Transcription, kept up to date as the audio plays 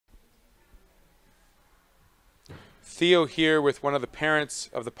Theo here with one of the parents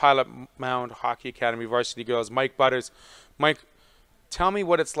of the Pilot Mound Hockey Academy varsity girls, Mike Butters. Mike, tell me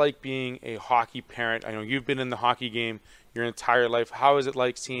what it's like being a hockey parent. I know you've been in the hockey game your entire life. How is it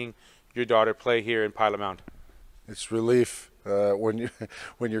like seeing your daughter play here in Pilot Mound? It's relief when you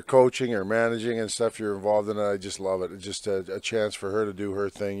when you're coaching or managing and stuff. You're involved in it. I just love it. It's just a chance for her to do her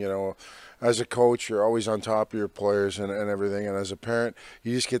thing. You know, as a coach, you're always on top of your players and everything. And as a parent,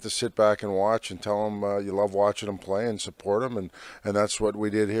 you just get to sit back and watch and tell them you love watching them play and support them. And that's what we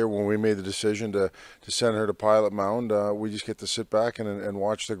did here when we made the decision to send her to Pilot Mound. We just get to sit back and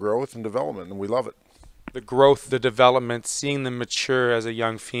watch the growth and development, and we love it. The growth, the development, seeing them mature as a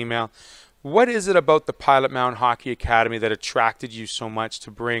young female. What is it about the Pilot Mound Hockey Academy that attracted you so much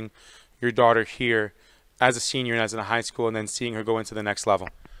to bring your daughter here as a senior and as in a high school and then seeing her go into the next level?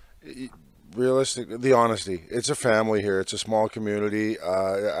 Realistic, the honesty. It's a family here. It's a small community.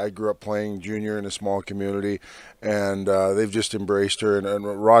 I grew up playing junior in a small community, and they've just embraced her.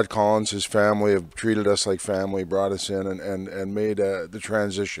 And Rod Collins, his family, have treated us like family, brought us in, and made the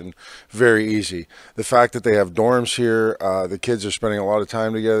transition very easy. The fact that they have dorms here, the kids are spending a lot of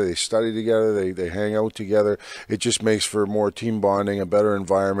time together. They study together. They hang out together. It just makes for more team bonding, a better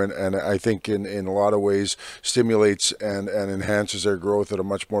environment, and I think in a lot of ways stimulates and enhances their growth at a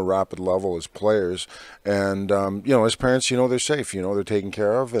much more rapid level as players. And you know, as parents, you know, they're safe, you know, they're taken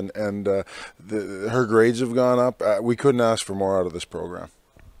care of, and her grades have gone up. We couldn't ask for more out of this program.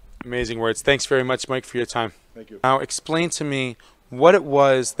 Amazing words. Thanks very much, Mike, for your time. Thank you. Now explain to me what it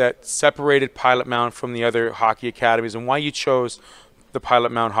was that separated Pilot Mound from the other hockey academies and why you chose the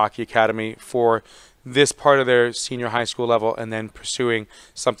Pilot Mound Hockey Academy for this part of their senior high school level and then pursuing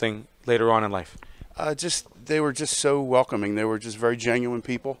something later on in life. They were just so welcoming. They were just very genuine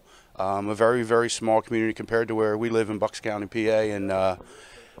people. A very, very small community compared to where we live in Bucks County, PA, and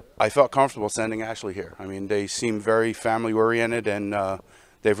I felt comfortable sending Ashley here. I mean, they seem very family-oriented, and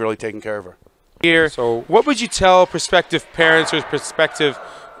they've really taken care of her. Here, so what would you tell prospective parents or prospective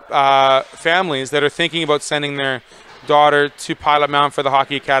families that are thinking about sending their daughter to Pilot Mound for the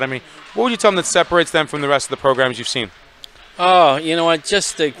Hockey Academy? What would you tell them that separates them from the rest of the programs you've seen? Oh, you know what?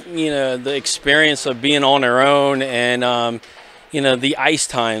 Just the experience of being on their own, and the ice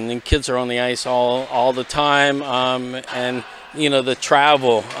time. The kids are on the ice all the time, and the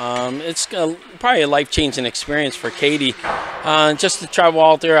travel. It's probably a life-changing experience for Katie, just to travel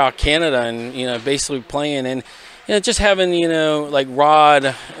all throughout Canada and basically playing and just having like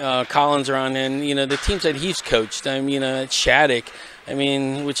Rod Collins around and the teams that he's coached. At Shattuck,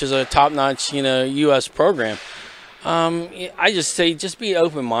 which is a top-notch U.S. program. I just say just be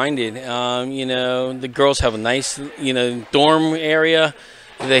open-minded. The girls have a nice dorm area.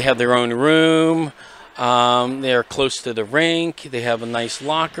 They have their own room. They're close to the rink. They have a nice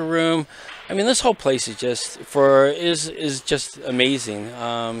locker room. This whole place is just amazing.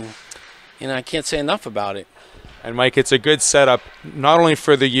 I can't say enough about it. And Mike, it's a good setup not only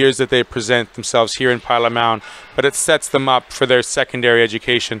for the years that they present themselves here in Pilot Mound, but it sets them up for their secondary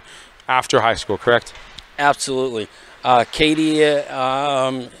education after high school, correct? Absolutely. Katie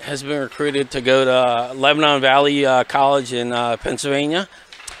has been recruited to go to Lebanon Valley College in Pennsylvania,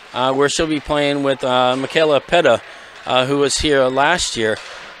 where she'll be playing with Michaela Petta, who was here last year.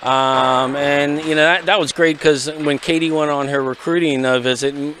 That was great because when Katie went on her recruiting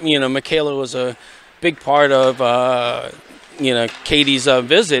visit, Michaela was a big part of Katie's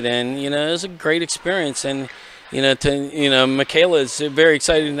visit, and it was a great experience. And Michaela is very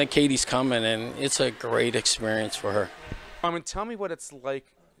excited that Katie's coming, and it's a great experience for her. Tell me what it's like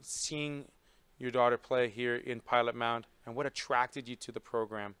seeing your daughter play here in Pilot Mound, and what attracted you to the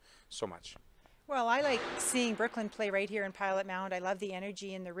program so much. Well, I like seeing Brooklyn play right here in Pilot Mound. I love the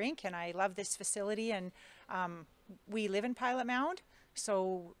energy in the rink, and I love this facility. And we live in Pilot Mound,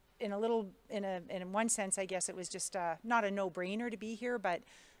 so in one sense, I guess it was just not a no-brainer to be here, but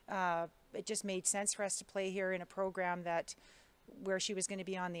it just made sense for us to play here in a program where she was going to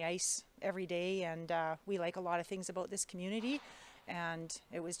be on the ice every day, and we like a lot of things about this community, and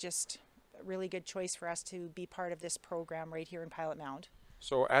it was just a really good choice for us to be part of this program right here in Pilot Mound.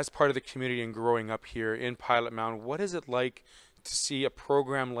 So as part of the community and growing up here in Pilot Mound, what is it like to see a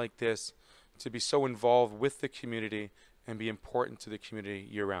program like this to be so involved with the community and be important to the community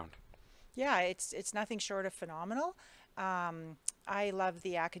year-round? Yeah, it's nothing short of phenomenal. I love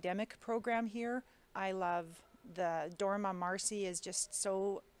the academic program here. I love the dorm on Marcy is just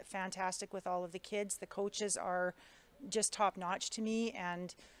so fantastic with all of the kids. The coaches are just top-notch to me,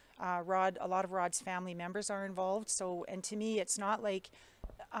 and a lot of Rod's family members are involved. So, and to me, it's not like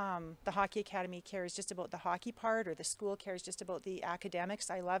the Hockey Academy cares just about the hockey part, or the school cares just about the academics.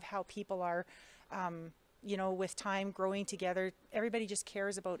 I love how people are you know, with time growing together, everybody just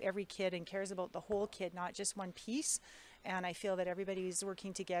cares about every kid and cares about the whole kid, not just one piece. And I feel that everybody is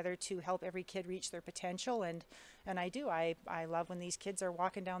working together to help every kid reach their potential. And I do. I love when these kids are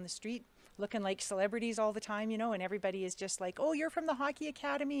walking down the street looking like celebrities all the time, you know, and everybody is just like, oh, you're from the Hockey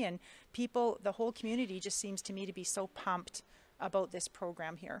Academy. And people, the whole community just seems to me to be so pumped about this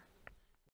program here.